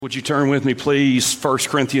Would you turn with me, please, 1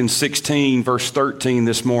 Corinthians 16, verse 13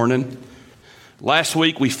 this morning. Last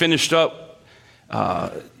week we finished up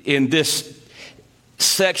in this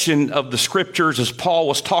section of the scriptures as Paul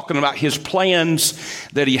was talking about his plans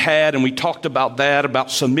that he had, and we talked about that, about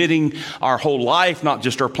submitting our whole life, not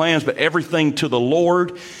just our plans, but everything to the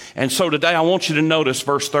Lord. And so today I want you to notice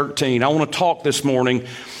verse 13. I want to talk this morning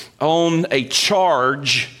on a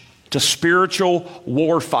charge to spiritual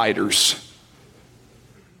war fighters.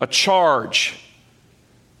 A charge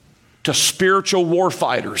to spiritual war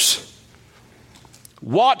fighters.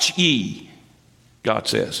 Watch ye, God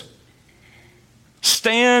says.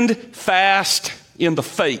 Stand fast in the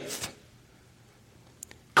faith.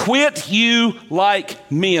 Quit you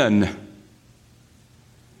like men.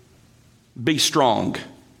 Be strong.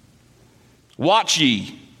 Watch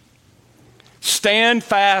ye. Stand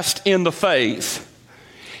fast in the faith.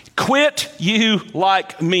 Quit you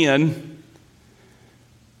like men.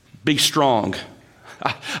 Be strong.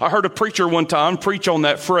 I heard a preacher one time preach on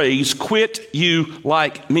that phrase, quit you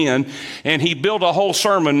like men. And he built a whole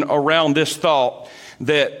sermon around this thought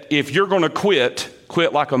that if you're going to quit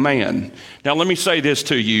like a man. Now let me say this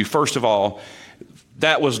to you. First of all,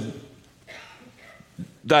 that is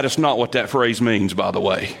not what that phrase means, by the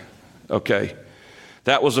way. Okay.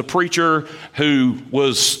 That was a preacher who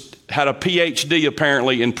had a PhD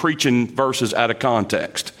apparently in preaching verses out of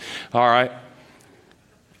context. All right.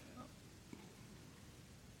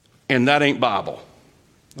 And that ain't Bible.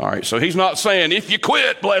 All right, so he's not saying, if you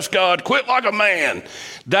quit, bless God, quit like a man.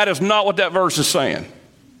 That is not what that verse is saying.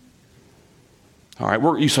 All right,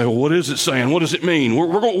 you say, well, what is it saying? What does it mean? We're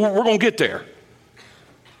going to get there.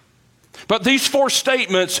 But these four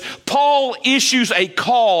statements, Paul issues a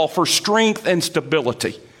call for strength and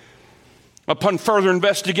stability. Upon further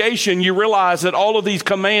investigation, you realize that all of these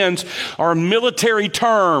commands are military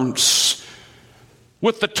terms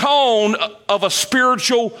with the tone of a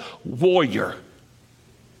spiritual warrior.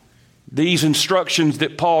 These instructions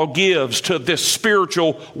that Paul gives to this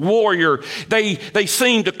spiritual warrior, they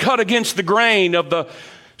seem to cut against the grain of the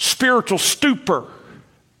spiritual stupor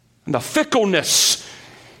and the fickleness,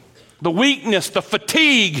 the weakness, the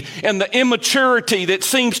fatigue, and the immaturity that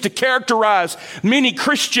seems to characterize many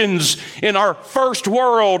Christians in our first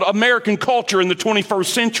world American culture in the 21st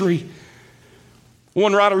century.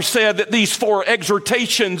 One writer said that these four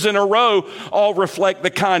exhortations in a row all reflect the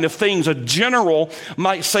kind of things a general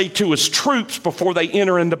might say to his troops before they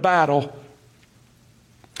enter into battle.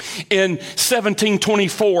 In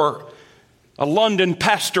 1724, a London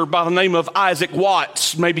pastor by the name of Isaac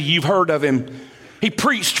Watts, maybe you've heard of him, he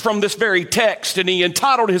preached from this very text, and he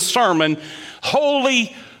entitled his sermon,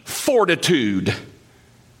 Holy Fortitude.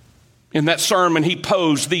 In that sermon, he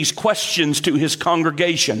posed these questions to his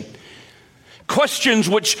congregation. Questions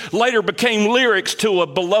which later became lyrics to a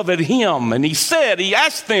beloved hymn. And he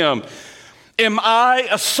asked them, am I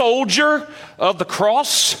a soldier of the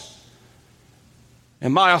cross?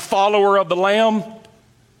 Am I a follower of the Lamb?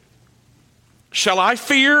 Shall I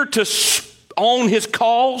fear to own his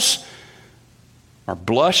cause or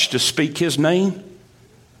blush to speak his name?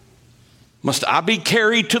 Must I be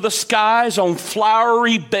carried to the skies on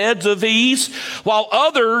flowery beds of ease while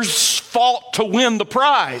others fought to win the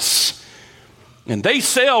prize? And they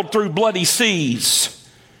sailed through bloody seas.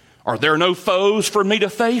 Are there no foes for me to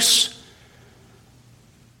face?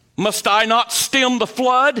 Must I not stem the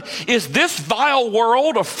flood? Is this vile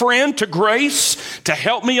world a friend to grace to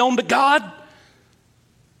help me on to God?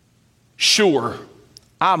 Sure,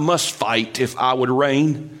 I must fight if I would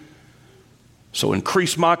reign. So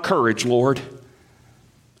increase my courage, Lord.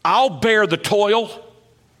 I'll bear the toil.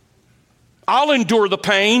 I'll endure the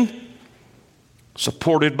pain,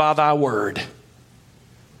 supported by thy word.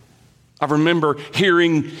 I remember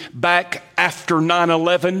hearing back after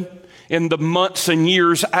 9/11, in the months and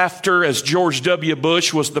years after, as George W.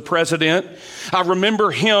 Bush was the president, I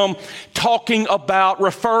remember him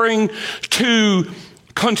referring to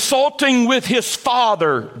consulting with his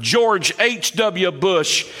father, George H.W.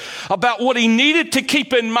 Bush, about what he needed to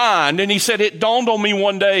keep in mind. And he said, it dawned on me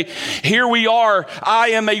one day, here we are, I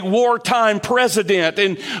am a wartime president,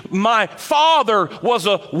 and my father was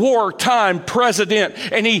a wartime president.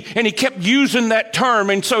 And he kept using that term.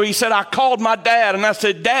 And so he said, I called my dad and I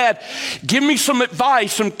said, Dad, give me some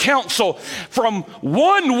advice, some counsel from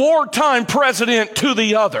one wartime president to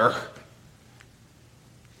the other.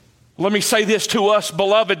 Let me say this to us,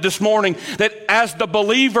 beloved, this morning, that as the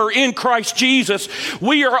believer in Christ Jesus,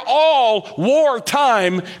 we are all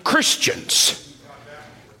wartime Christians.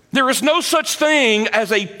 There is no such thing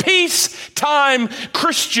as a peacetime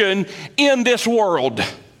Christian in this world.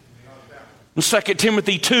 In 2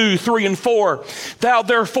 Timothy 2, 3 and 4, thou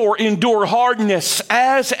therefore endure hardness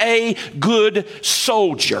as a good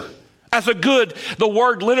soldier. As a good, the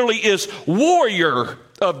word literally is warrior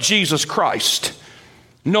of Jesus Christ.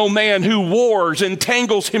 No man who wars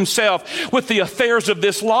entangles himself with the affairs of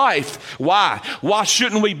this life. Why? Why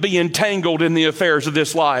shouldn't we be entangled in the affairs of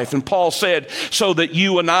this life? And Paul said, so that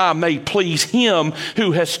you and I may please him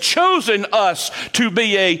who has chosen us to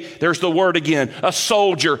be there's the word again, a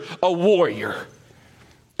soldier, a warrior.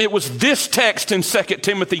 It was this text in 2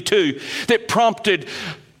 Timothy 2 that prompted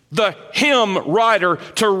the hymn writer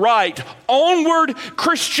to write, onward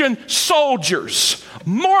Christian soldiers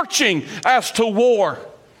marching as to war,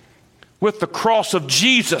 with the cross of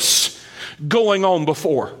Jesus going on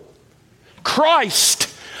before.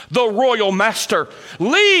 Christ, the royal master,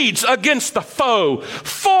 leads against the foe,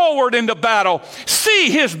 forward into battle.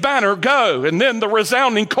 See his banner go. And then the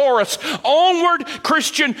resounding chorus, onward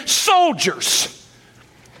Christian soldiers,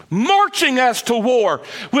 marching as to war,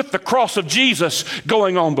 with the cross of Jesus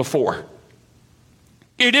going on before.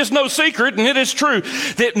 It is no secret, and it is true,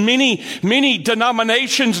 that many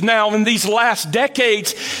denominations now in these last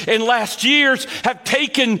decades and last years have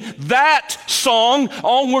taken that song,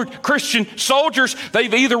 Onward Christian Soldiers.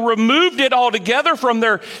 They've either removed it altogether from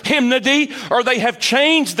their hymnody, or they have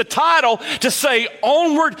changed the title to say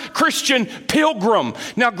Onward Christian Pilgrim.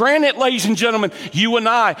 Now granted, ladies and gentlemen, you and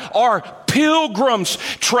I are pilgrims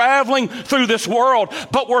traveling through this world,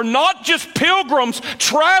 but we're not just pilgrims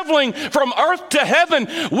traveling from earth to heaven.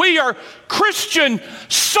 We are Christian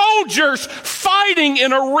soldiers fighting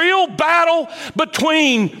in a real battle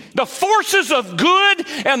between the forces of good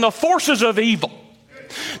and the forces of evil,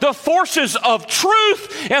 the forces of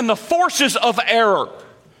truth and the forces of error,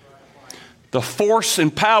 the force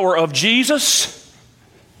and power of Jesus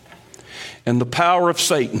and the power of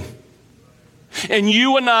Satan. And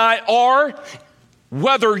you and I are,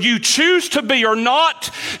 whether you choose to be or not,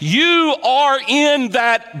 you are in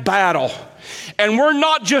that battle. And we're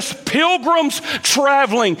not just pilgrims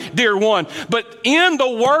traveling, dear one, but in the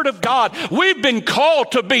Word of God, we've been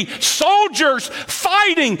called to be soldiers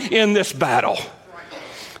fighting in this battle.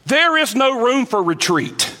 There is no room for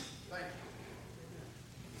retreat.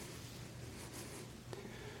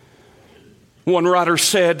 One writer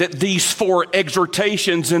said that these four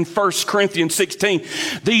exhortations in 1 Corinthians 16,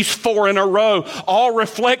 these four in a row, all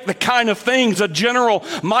reflect the kind of things a general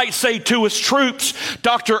might say to his troops.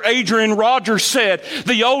 Dr. Adrian Rogers said,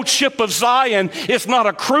 the old ship of Zion is not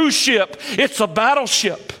a cruise ship, it's a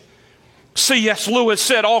battleship. C.S. Lewis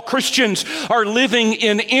said all Christians are living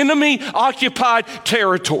in enemy-occupied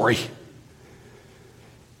territory.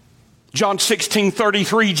 John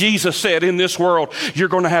 16:33, Jesus said, in this world, you're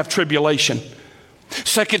going to have tribulation.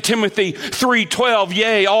 2 Timothy 3:12,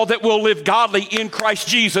 yea, all that will live godly in Christ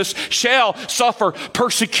Jesus shall suffer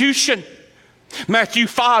persecution. Matthew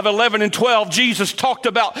 5:11 and 12, Jesus talked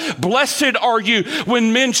about, blessed are you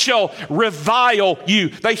when men shall revile you.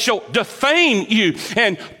 They shall defame you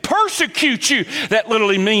and persecute you. That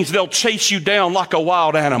literally means they'll chase you down like a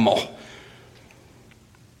wild animal.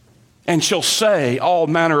 And shall say all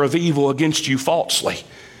manner of evil against you falsely,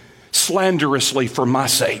 slanderously for my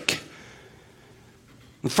sake.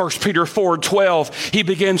 In 1 Peter 4:12, he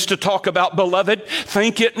begins to talk about, beloved,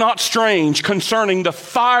 think it not strange concerning the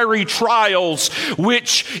fiery trials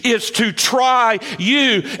which is to try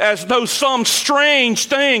you, as though some strange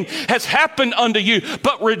thing has happened unto you.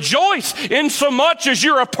 But rejoice insomuch as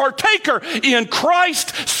you're a partaker in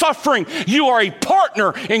Christ's suffering. You are a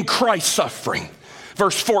partner in Christ's suffering.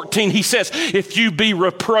 Verse 14, he says, if you be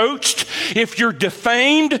reproached, if you're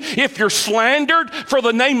defamed, if you're slandered for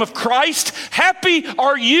the name of Christ, happy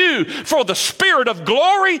are you, for the Spirit of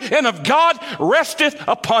glory and of God resteth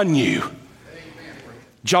upon you.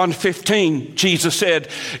 John 15, Jesus said,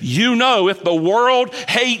 you know if the world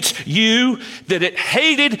hates you, that it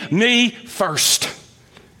hated me first.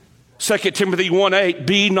 2 Timothy 1:8,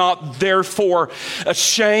 be not therefore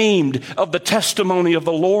ashamed of the testimony of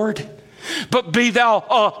the Lord, but be thou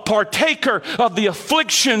a partaker of the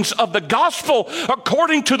afflictions of the gospel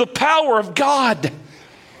according to the power of God.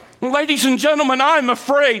 Ladies and gentlemen, I'm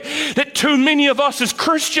afraid that too many of us as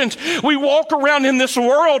Christians, we walk around in this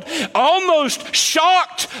world almost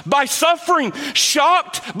shocked by suffering,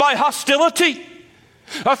 shocked by hostility,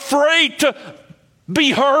 afraid to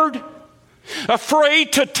be heard,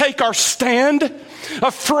 afraid to take our stand,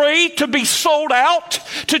 afraid to be sold out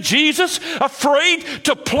to Jesus, afraid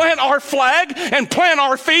to plant our flag and plant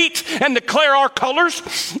our feet and declare our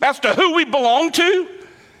colors as to who we belong to.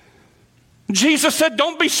 Jesus said,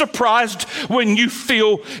 don't be surprised when you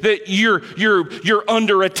feel that you're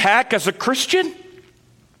under attack as a Christian.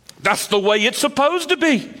 That's the way it's supposed to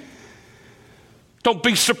be. Don't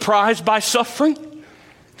be surprised by suffering.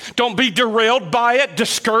 Don't be derailed by it,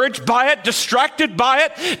 discouraged by it, distracted by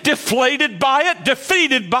it, deflated by it,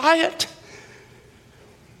 defeated by it.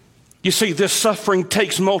 You see, this suffering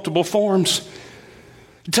takes multiple forms.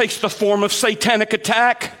 It takes the form of satanic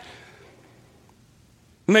attack,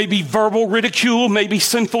 maybe verbal ridicule, maybe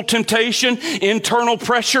sinful temptation, internal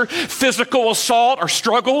pressure, physical assault or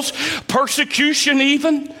struggles, persecution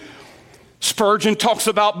even. Spurgeon talks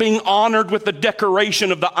about being honored with the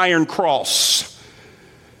decoration of the Iron Cross.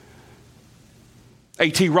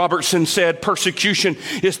 A.T. Robertson said, persecution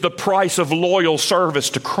is the price of loyal service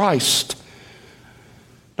to Christ.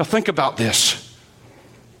 Now think about this,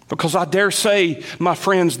 because I dare say, my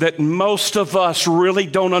friends, that most of us really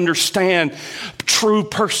don't understand true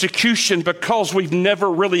persecution because we've never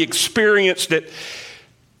really experienced it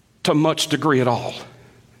to much degree at all.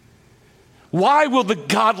 Why will the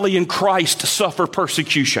godly in Christ suffer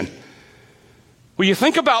persecution? Well, you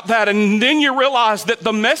think about that, and then you realize that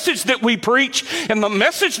the message that we preach and the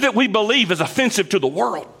message that we believe is offensive to the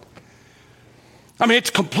world. I mean, it's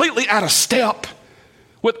completely out of step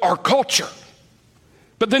with our culture.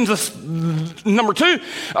 But then number two,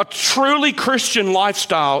 a truly Christian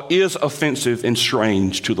lifestyle is offensive and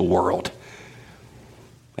strange to the world.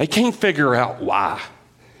 They can't figure out why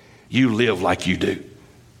you live like you do.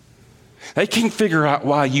 They can't figure out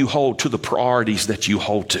why you hold to the priorities that you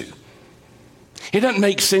hold to. It doesn't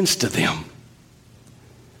make sense to them.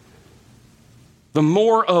 The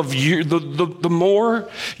more of you, the more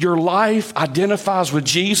your life identifies with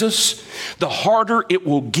Jesus, the harder it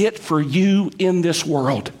will get for you in this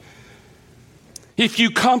world. If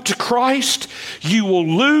you come to Christ, you will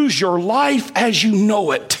lose your life as you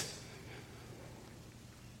know it.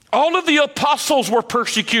 All of the apostles were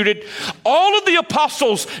persecuted. All of the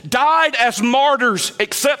apostles died as martyrs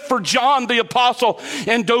except for John the apostle.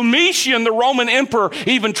 And Domitian, the Roman emperor,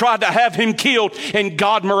 even tried to have him killed, and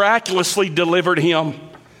God miraculously delivered him.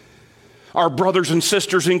 Our brothers and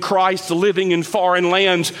sisters in Christ living in foreign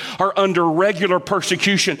lands are under regular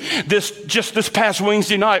persecution. Just this past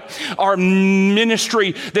Wednesday night, our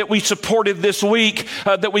ministry that we supported this week,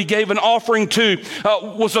 that we gave an offering to,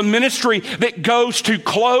 was a ministry that goes to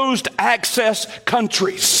closed access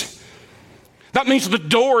countries. That means the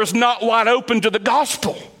door is not wide open to the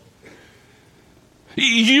gospel.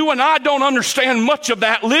 You and I don't understand much of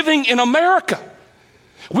that living in America.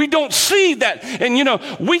 We don't see that. And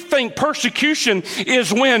we think persecution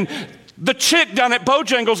is when the chick down at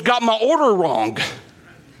Bojangles got my order wrong.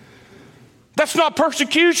 That's not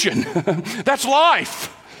persecution. That's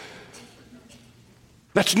life.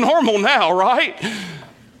 That's normal now, right?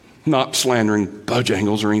 Not slandering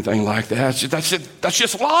Bojangles or anything like that. That's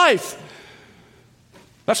just life.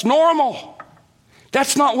 That's normal.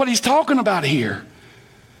 That's not what he's talking about here.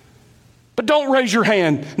 But don't raise your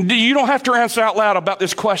hand. You don't have to answer out loud about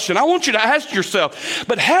this question. I want you to ask yourself,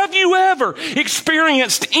 but have you ever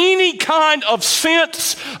experienced any kind of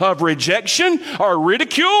sense of rejection or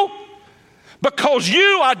ridicule because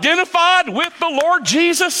you identified with the Lord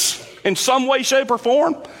Jesus in some way, shape, or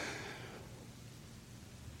form?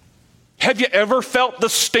 Have you ever felt the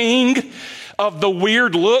sting of the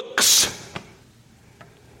weird looks?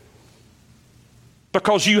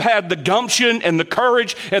 Because you had the gumption and the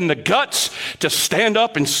courage and the guts to stand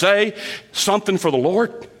up and say something for the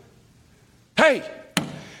Lord? Hey,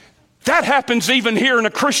 that happens even here in a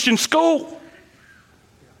Christian school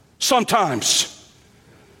sometimes.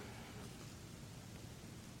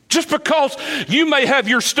 Just because you may have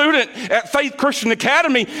your student at Faith Christian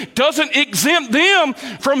Academy doesn't exempt them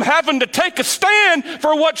from having to take a stand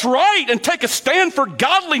for what's right and take a stand for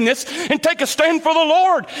godliness and take a stand for the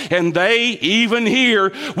Lord. And they, even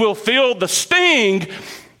here, will feel the sting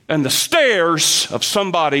and the stares of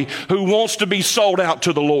somebody who wants to be sold out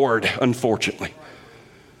to the Lord, unfortunately.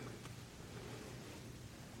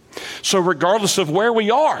 So regardless of where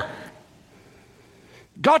we are,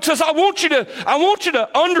 God says, I want you to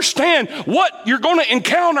understand what you're going to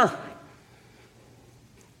encounter.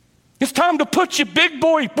 It's time to put your big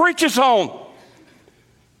boy breeches on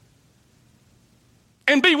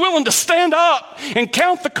and be willing to stand up and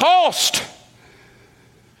count the cost.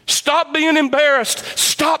 Stop being embarrassed.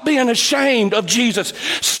 Stop being ashamed of Jesus.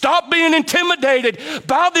 Stop being intimidated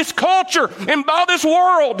by this culture and by this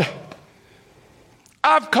world.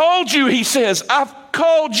 I've called you, he says. I've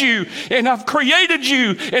called you and I've created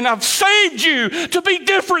you and I've saved you to be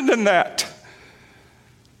different than that.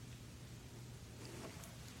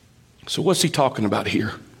 So what's he talking about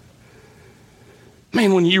here?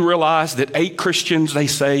 Man, when you realize that 8 Christians, they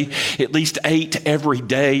say at least 8 every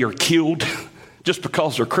day, are killed just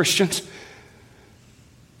because they're Christians.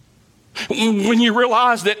 When you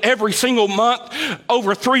realize that every single month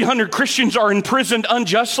over 300 Christians are imprisoned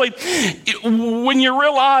unjustly, when you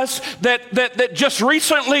realize that just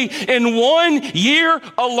recently in 1 year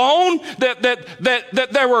alone that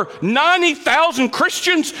there were 90,000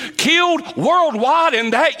 Christians killed worldwide in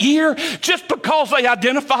that year just because they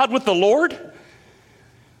identified with the Lord.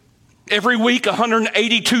 Every week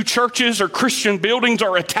 182 churches or Christian buildings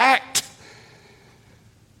are attacked.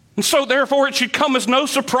 And so therefore it should come as no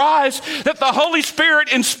surprise that the Holy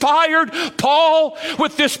Spirit inspired Paul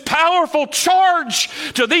with this powerful charge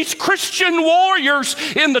to these Christian warriors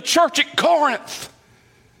in the church at Corinth.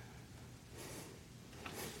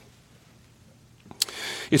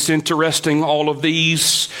 It's interesting, all of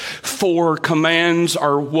these 4 commands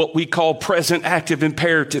are what we call present active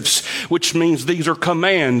imperatives, which means these are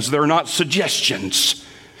commands, they're not suggestions.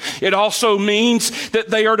 It also means that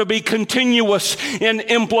they are to be continuous in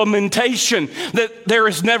implementation, that there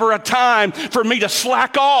is never a time for me to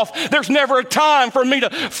slack off. There's never a time for me to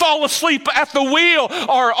fall asleep at the wheel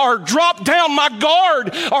or drop down my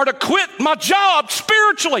guard or to quit my job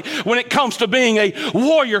spiritually when it comes to being a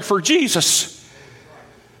warrior for Jesus.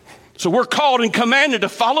 So we're called and commanded to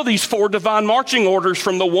follow these 4 divine marching orders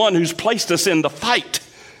from the one who's placed us in the fight.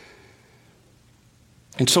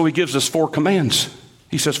 And so he gives us 4 commands.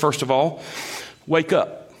 He says, first of all, wake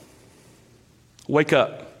up. Wake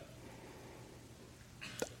up.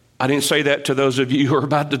 I didn't say that to those of you who are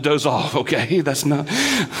about to doze off, okay? That's not.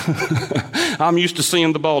 I'm used to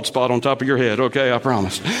seeing the bald spot on top of your head, okay? I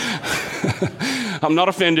promise. I'm not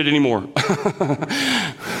offended anymore.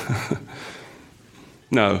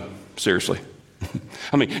 No, seriously.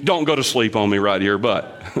 I mean, don't go to sleep on me right here,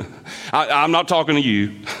 but I'm not talking to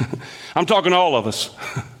you. I'm talking to all of us.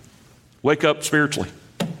 Wake up spiritually.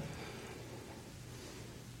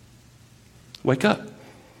 Wake up.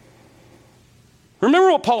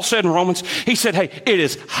 Remember what Paul said in Romans? He said, hey, it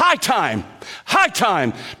is high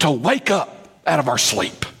time to wake up out of our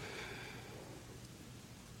sleep.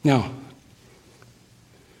 Now,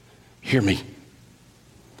 hear me.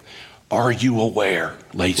 Are you aware,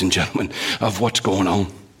 ladies and gentlemen, of what's going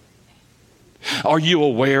on? Are you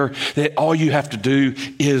aware that all you have to do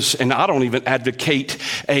is, and I don't even advocate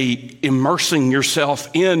immersing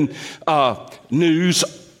yourself in news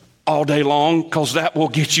all day long, because that will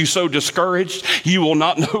get you so discouraged you will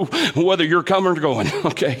not know whether you're coming or going,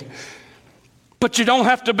 okay? But you don't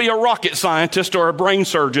have to be a rocket scientist or a brain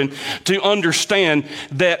surgeon to understand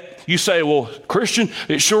that. You say, well, Christian,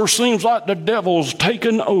 it sure seems like the devil's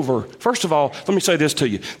taken over. First of all, let me say this to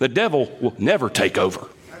you. The devil will never take over.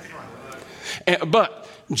 But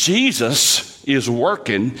Jesus is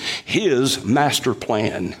working his master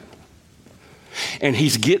plan. And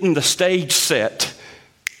he's getting the stage set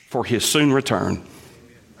for his soon return.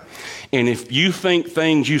 And if you think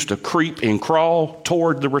things used to creep and crawl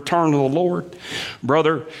toward the return of the Lord,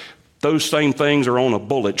 brother, those same things are on a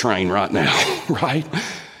bullet train right now, right?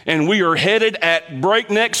 And we are headed at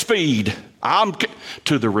breakneck speed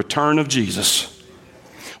to the return of Jesus.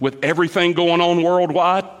 With everything going on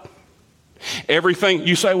worldwide, everything,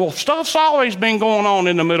 you say, well, stuff's always been going on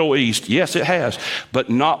in the Middle East. Yes, it has, but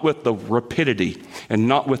not with the rapidity and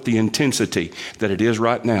not with the intensity that it is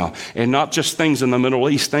right now. And not just things in the Middle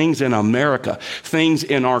East, things in America, things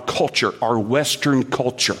in our culture, our Western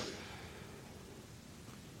culture.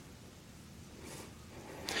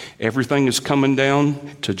 Everything is coming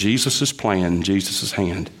down to Jesus' plan, Jesus'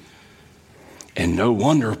 hand. And no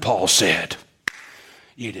wonder Paul said,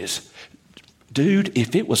 it is, dude,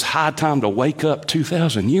 if it was high time to wake up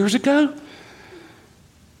 2,000 years ago,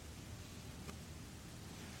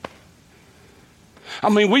 I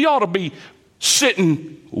mean, we ought to be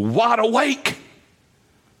sitting wide awake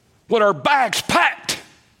with our bags packed.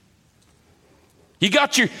 You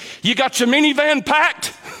got your minivan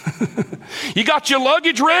packed? You got your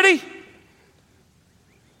luggage ready?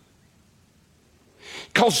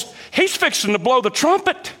 Because he's fixing to blow the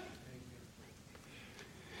trumpet.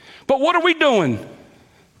 But what are we doing?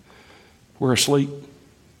 We're asleep.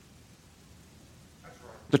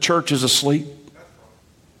 The church is asleep.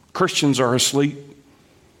 Christians are asleep.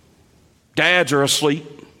 Dads are asleep.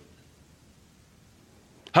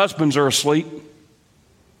 Husbands are asleep.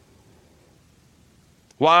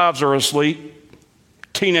 Wives are asleep.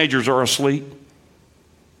 Teenagers are asleep.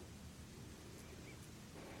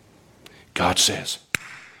 God says,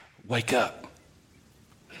 wake up.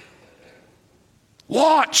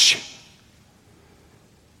 Watch.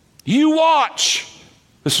 You watch.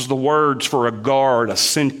 This is the words for a guard, a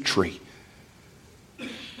sentry,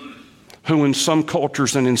 who in some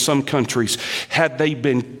cultures and in some countries, had they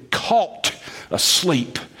been caught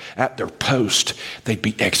asleep at their post, they'd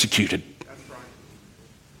be executed.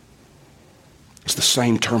 It's the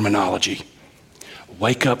same terminology.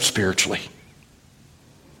 Wake up spiritually.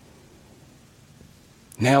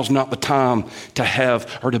 Now's not the time to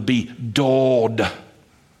have or to be dulled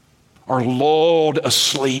or lulled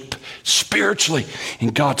asleep spiritually.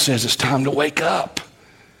 And God says it's time to wake up.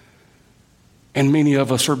 And many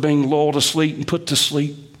of us are being lulled asleep and put to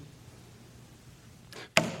sleep.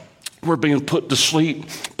 We're being put to sleep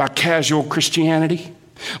by casual Christianity.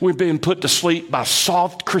 We're being put to sleep by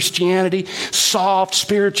soft Christianity, soft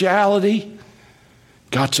spirituality.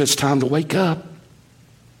 God says it's time to wake up.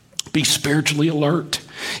 Be spiritually alert.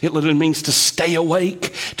 It literally means to stay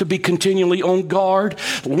awake, to be continually on guard.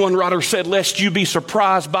 One writer said, lest you be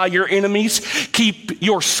surprised by your enemies, keep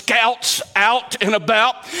your scouts out and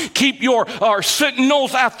about. Keep your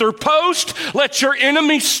sentinels at their post. Let your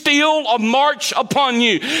enemies steal a march upon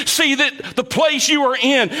you. See that the place you are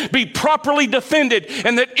in be properly defended,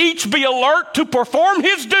 and that each be alert to perform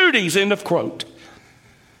his duties. End of quote.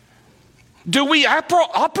 Do we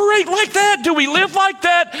operate like that? Do we live like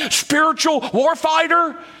that? Spiritual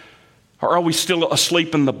warfighter? Or are we still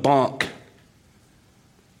asleep in the bunk?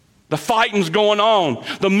 The fighting's going on.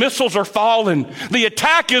 The missiles are falling. The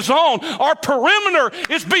attack is on. Our perimeter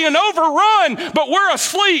is being overrun, but we're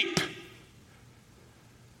asleep.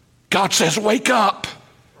 God says, wake up.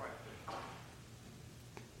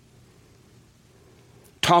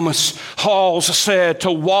 Thomas Halls said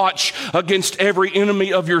to watch against every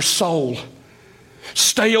enemy of your soul.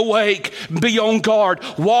 Stay awake, be on guard,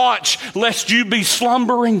 watch lest you be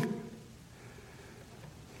slumbering.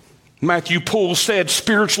 Matthew Poole said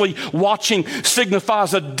spiritually watching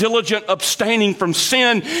signifies a diligent abstaining from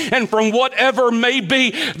sin and from whatever may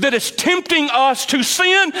be that is tempting us to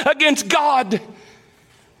sin against God.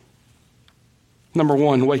 Number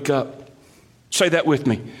one, wake up. Say that with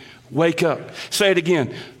me. Wake up. Say it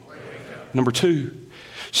again. Number two,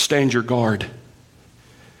 stand your guard.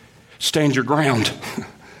 Stand your ground.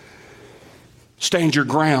 Stand your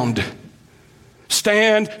ground.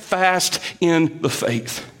 Stand fast in the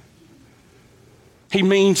faith. He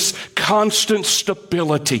means constant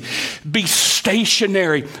stability. Be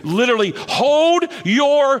stationary. Literally, hold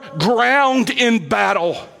your ground in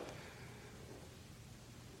battle.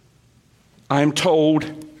 I'm told,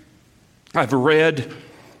 I've read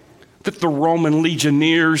that the Roman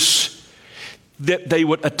legionnaires, that they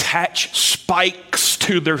would attach spikes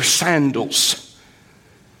to their sandals.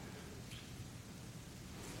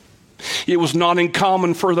 It was not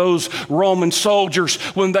uncommon for those Roman soldiers,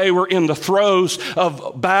 when they were in the throes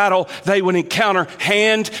of battle, they would encounter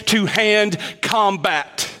hand-to-hand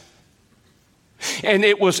combat. And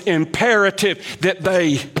it was imperative that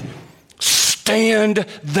they stand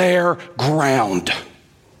their ground.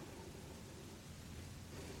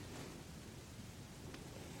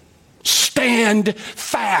 Stand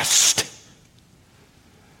fast.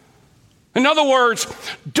 In other words,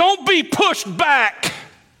 don't be pushed back.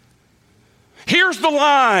 Here's the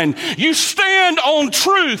line. You stand on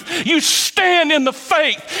truth. You stand in the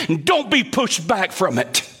faith. And don't be pushed back from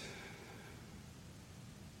it.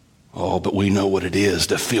 Oh, but we know what it is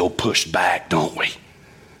to feel pushed back, don't we?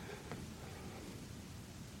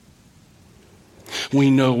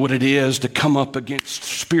 We know what it is to come up against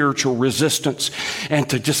spiritual resistance and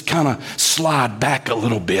to just kind of slide back a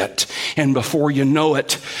little bit. And before you know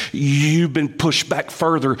it, you've been pushed back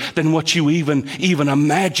further than what you even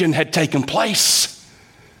imagined had taken place.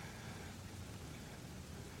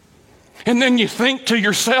 And then you think to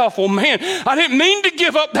yourself, well, man, I didn't mean to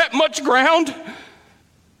give up that much ground.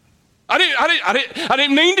 I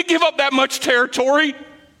didn't mean to give up that much territory.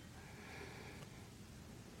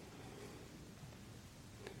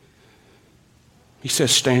 He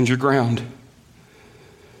says, stand your ground.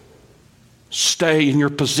 Stay in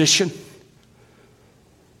your position.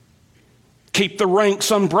 Keep the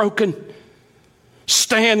ranks unbroken.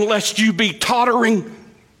 Stand lest you be tottering.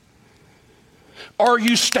 Are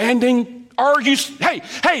you standing?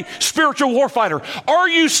 Hey, spiritual warfighter, are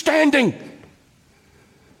you standing?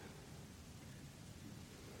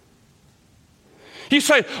 You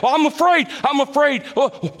say, well, I'm afraid. Well,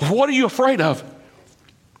 what are you afraid of?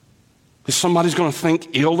 That somebody's going to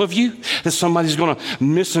think ill of you? That somebody's going to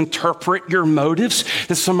misinterpret your motives?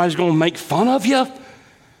 That somebody's going to make fun of you?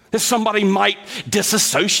 That somebody might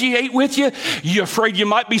disassociate with you? You afraid you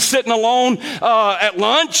might be sitting alone at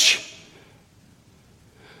lunch?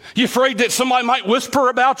 You afraid that somebody might whisper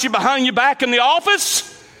about you behind your back in the office?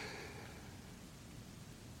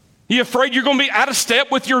 You afraid you're going to be out of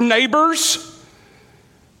step with your neighbors?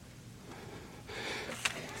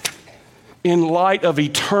 In light of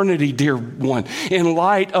eternity, dear one, in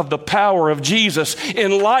light of the power of Jesus,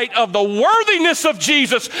 in light of the worthiness of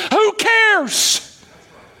Jesus, who cares?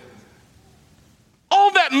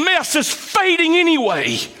 All that mess is fading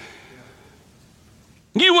anyway.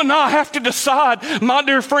 You and I have to decide, my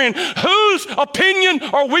dear friend, whose opinion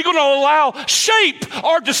are we going to allow shape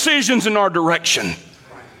our decisions and our direction?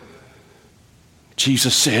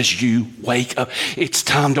 Jesus says, you wake up. It's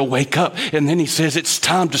time to wake up. And then he says, it's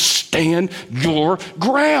time to stand your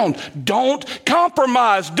ground. Don't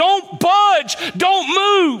compromise. Don't budge.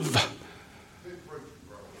 Don't move.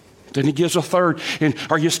 Then he gives a third. And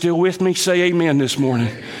are you still with me? Say amen this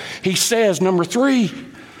morning. He says, number 3,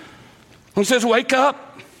 he says, wake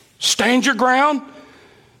up. Stand your ground.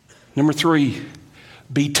 Number 3,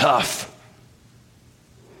 be tough.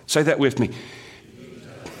 Say that with me.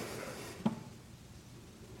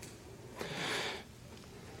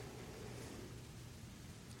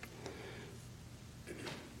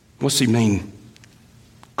 What's he mean?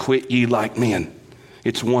 Quit ye like men.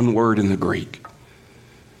 It's one word in the Greek.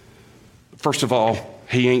 First of all,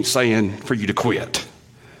 he ain't saying for you to quit.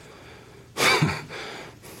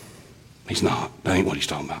 He's not. That ain't what he's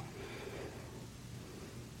talking about.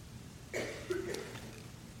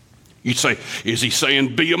 You'd say, is he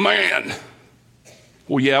saying be a man?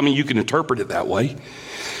 Well, yeah, I mean, you can interpret it that way.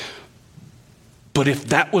 But if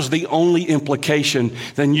that was the only implication,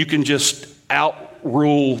 then you can just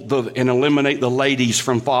outrule and eliminate the ladies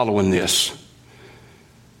from following this.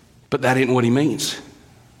 But that isn't what he means.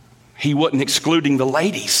 He wasn't excluding the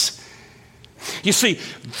ladies. You see,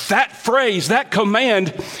 that phrase, that command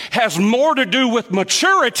has more to do with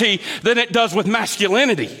maturity than it does with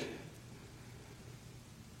masculinity.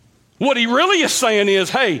 What he really is saying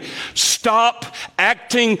is, hey, stop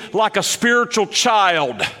acting like a spiritual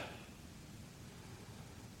child.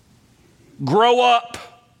 Grow up.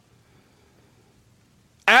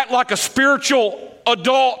 Act like a spiritual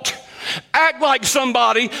adult. Act like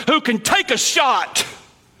somebody who can take a shot.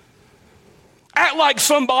 Act like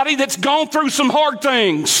somebody that's gone through some hard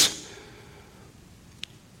things.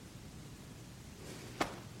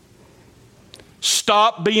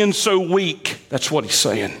 Stop being so weak. That's what he's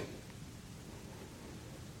saying.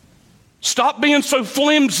 Stop being so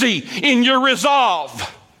flimsy in your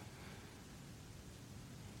resolve.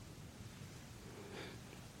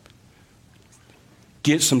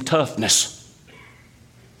 Get some toughness.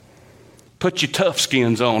 Put your tough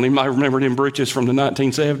skins on. You might remember them breeches from the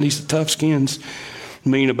 1970s. The tough skins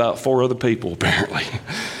mean about 4 other people, apparently.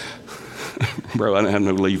 Bro, I didn't have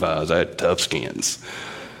no Levi's. I had tough skins.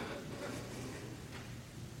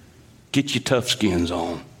 Get your tough skins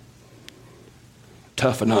on.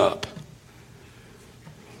 Toughen up.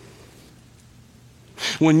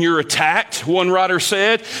 When you're attacked, one writer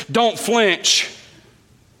said, don't flinch.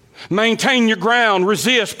 Maintain your ground,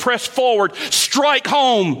 resist, press forward, strike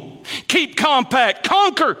home, keep compact,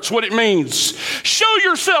 conquer. That's what it means. Show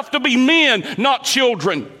yourself to be men, not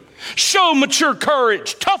children. Show mature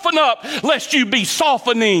courage. Toughen up, lest you be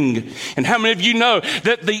softening. And how many of you know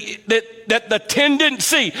that the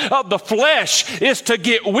tendency of the flesh is to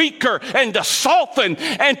get weaker and to soften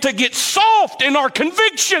and to get soft in our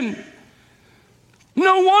conviction?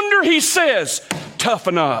 No wonder he says,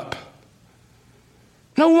 toughen up.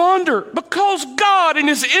 No wonder, because God in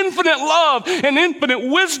his infinite love and infinite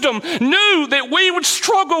wisdom knew that we would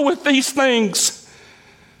struggle with these things.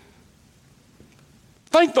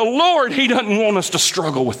 Thank the Lord he doesn't want us to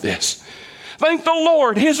struggle with this. Thank the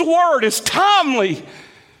Lord his word is timely.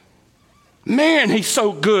 Man, he's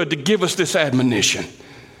so good to give us this admonition.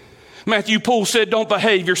 Matthew Poole said, don't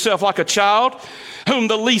behave yourself like a child whom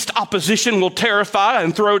the least opposition will terrify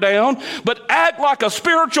and throw down, but act like a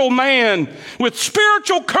spiritual man with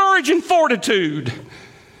spiritual courage and fortitude.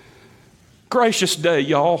 Gracious day,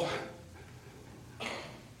 y'all.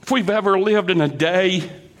 If we've ever lived in a day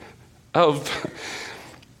of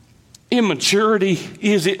immaturity,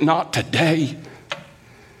 is it not today?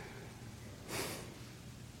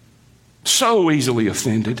 So easily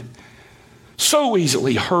offended, so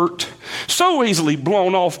easily hurt, so easily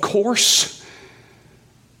blown off course.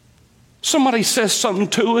 Somebody says something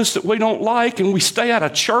to us that we don't like and we stay out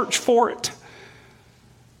of church for it.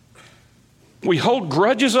 We hold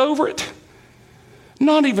grudges over it.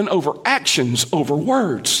 Not even over actions, over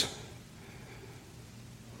words.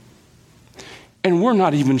 And we're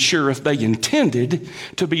not even sure if they intended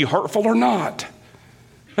to be hurtful or not.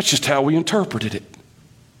 That's just how we interpreted it.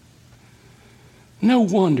 No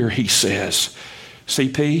wonder he says,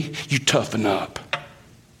 CP, you toughen up.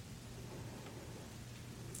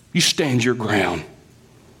 You stand your ground.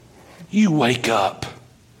 You wake up.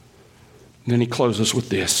 And then he closes with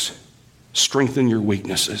this. strengthen your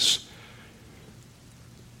weaknesses.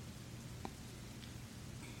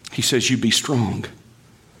 He says you be strong.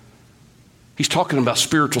 He's talking about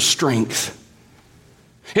spiritual strength.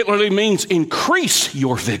 It literally means increase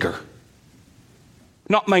your vigor.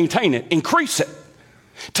 Not maintain it, increase it.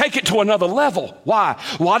 Take it to another level. Why?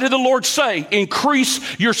 Why did the Lord say,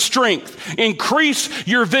 increase your strength, increase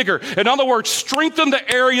your vigor? In other words, strengthen the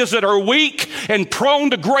areas that are weak and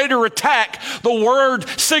prone to greater attack. The word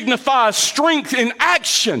signifies strength in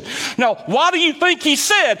action. Now, why do you think he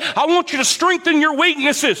said, I want you to strengthen your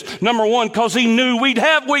weaknesses? Number one, because he knew we'd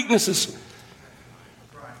have weaknesses.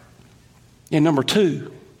 And number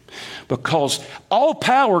two, because all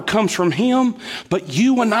power comes from him, but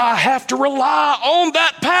you and I have to rely on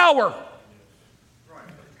that power.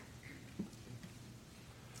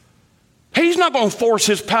 He's not going to force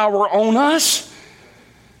his power on us.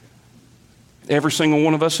 Every single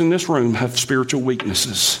one of us in this room have spiritual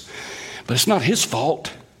weaknesses, but it's not his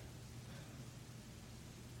fault.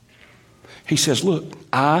 He says, look,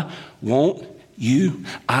 I want you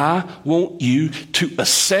to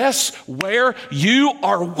assess where you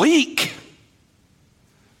are weak.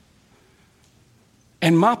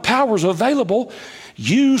 And my power's available.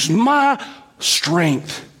 Use my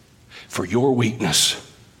strength for your weakness.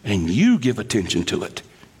 And you give attention to it.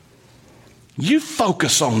 You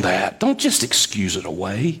focus on that. Don't just excuse it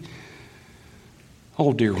away.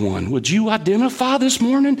 Oh, dear one, would you identify this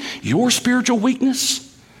morning your spiritual weakness?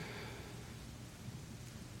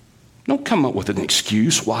 Don't come up with an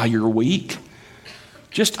excuse why you're weak.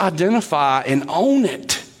 Just identify and own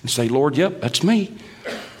it and say, Lord, yep, that's me.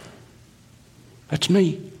 That's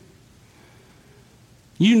me.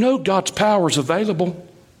 You know God's power is available.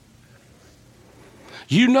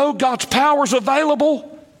 You know God's power is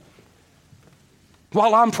available.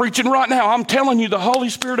 While I'm preaching right now, I'm telling you the Holy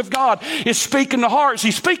Spirit of God is speaking to hearts.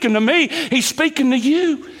 He's speaking to me. He's speaking to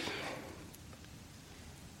you.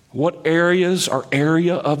 What areas or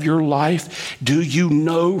area of your life do you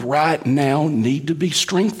know right now need to be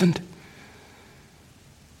strengthened?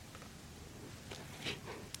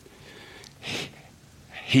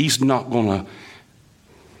 He's not going to,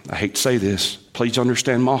 I hate to say this, please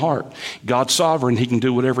understand my heart. God's sovereign, he can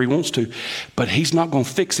do whatever he wants to, but he's not going to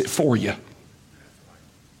fix it for you.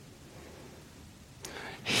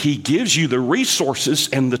 He gives you the resources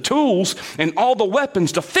and the tools and all the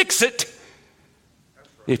weapons to fix it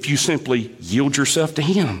if you simply yield yourself to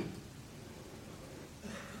him.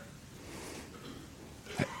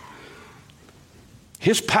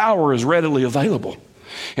 His power is readily available.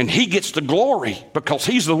 And he gets the glory because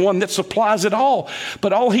he's the one that supplies it all.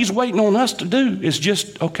 But all he's waiting on us to do is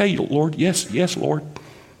just, okay, Lord, yes, Lord.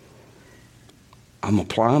 I'm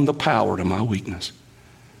applying the power to my weakness.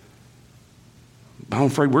 I'm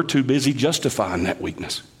afraid we're too busy justifying that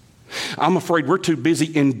weakness. I'm afraid we're too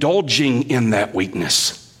busy indulging in that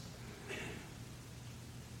weakness.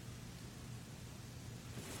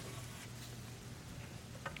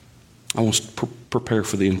 I want to prepare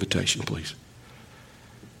for the invitation, please.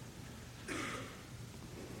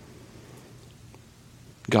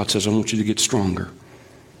 God says, I want you to get stronger,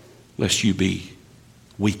 lest you be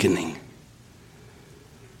weakening.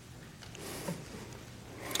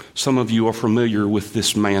 Some of you are familiar with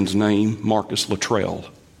this man's name, Marcus Luttrell.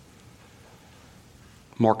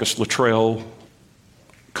 Marcus Luttrell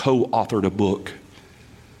co-authored a book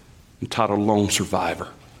entitled Lone Survivor.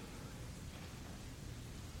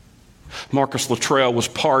 Marcus Luttrell was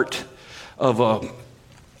part of a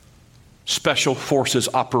special forces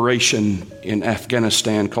operation in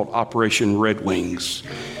Afghanistan called Operation Red Wings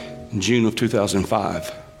in June of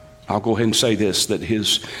 2005. I'll go ahead and say this, that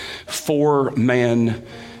his 4-man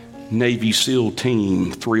Navy SEAL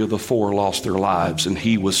team, 3 of the 4 lost their lives, and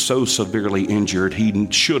he was so severely injured he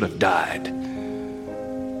should have died.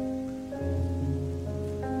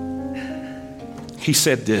 He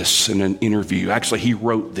said this in an interview. Actually, he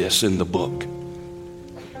wrote this in the book.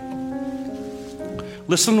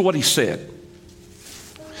 Listen to what he said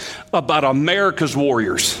about America's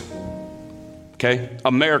warriors. Okay?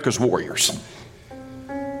 America's warriors.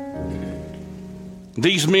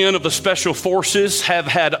 These men of the special forces have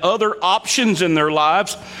had other options in their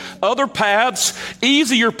lives, other paths,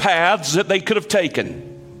 easier paths that they could have taken.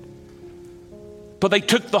 But they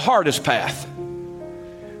took the hardest path.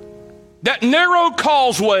 That narrow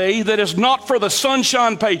causeway that is not for the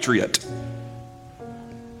sunshine patriot.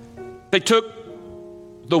 They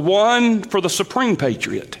took the one for the supreme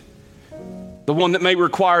patriot. The one that may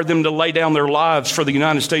require them to lay down their lives for the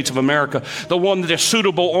United States of America. The one that is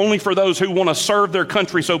suitable only for those who want to serve their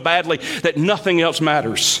country so badly that nothing else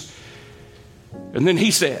matters. And then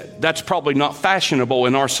he said, that's probably not fashionable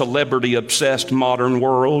in our celebrity-obsessed modern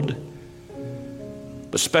world.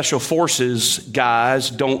 But special forces guys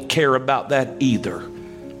don't care about that either.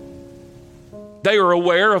 They are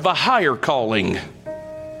aware of a higher calling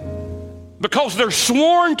because they're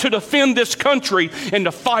sworn to defend this country and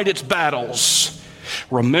to fight its battles.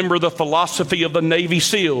 Remember the philosophy of the Navy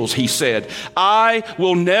SEALs, he said. I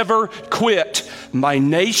will never quit. My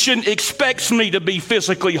nation expects me to be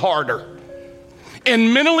physically harder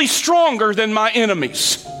and mentally stronger than my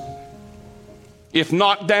enemies. If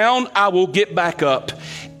knocked down, I will get back up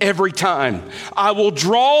every time. I will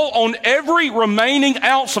draw on every remaining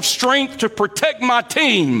ounce of strength to protect my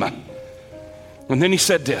team. And then he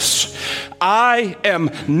said this, I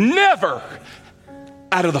am never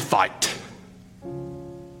out of the fight.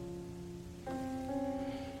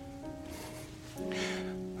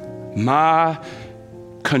 My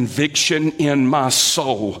conviction in my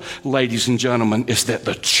soul, ladies and gentlemen, is that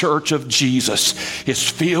the church of Jesus is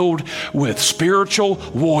filled with spiritual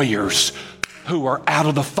warriors who are out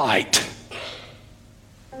of the fight.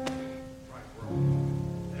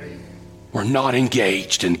 We're not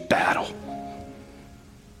engaged in battle.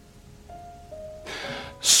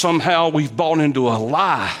 Somehow we've bought into a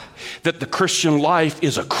lie that the Christian life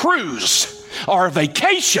is a cruise or a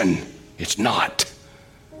vacation. It's not.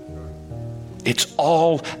 It's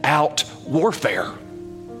all out warfare.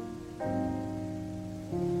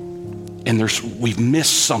 And we've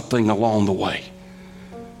missed something along the way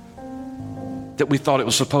that we thought it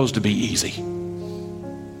was supposed to be easy.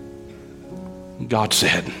 God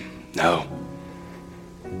said, no.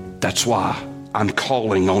 That's why I'm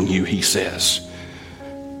calling on you, he says,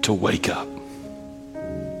 to wake up.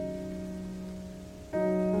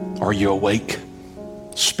 Are you awake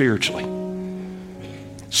spiritually?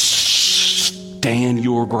 Stand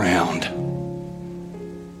your ground.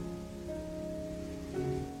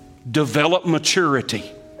 Develop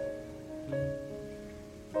maturity.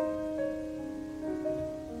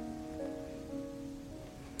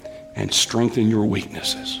 And strengthen your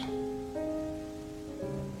weaknesses.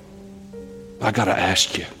 I got to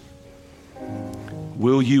ask you,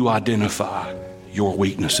 will you identify your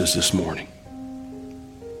weaknesses this morning?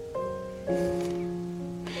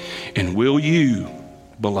 And will you,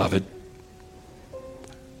 beloved,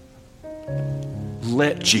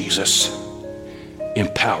 let Jesus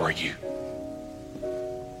empower you?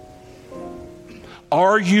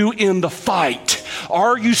 Are you in the fight?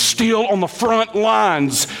 Are you still on the front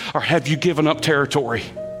lines? Or have you given up territory?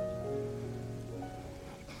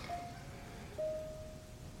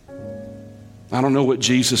 I don't know what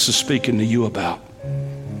Jesus is speaking to you about.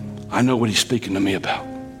 I know what he's speaking to me about.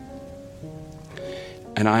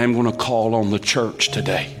 And I am going to call on the church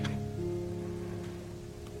today.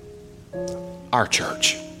 Our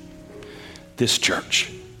church, this church,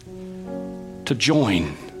 to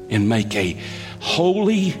join and make a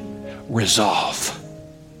holy resolve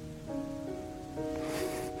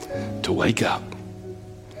to wake up,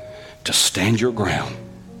 to stand your ground,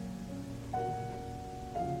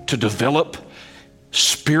 to develop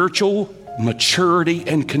spiritual maturity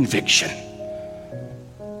and conviction,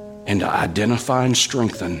 and to identify and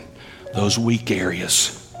strengthen those weak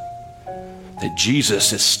areas that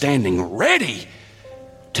Jesus is standing ready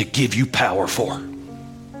to give you power for.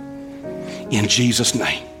 In Jesus'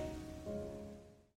 name.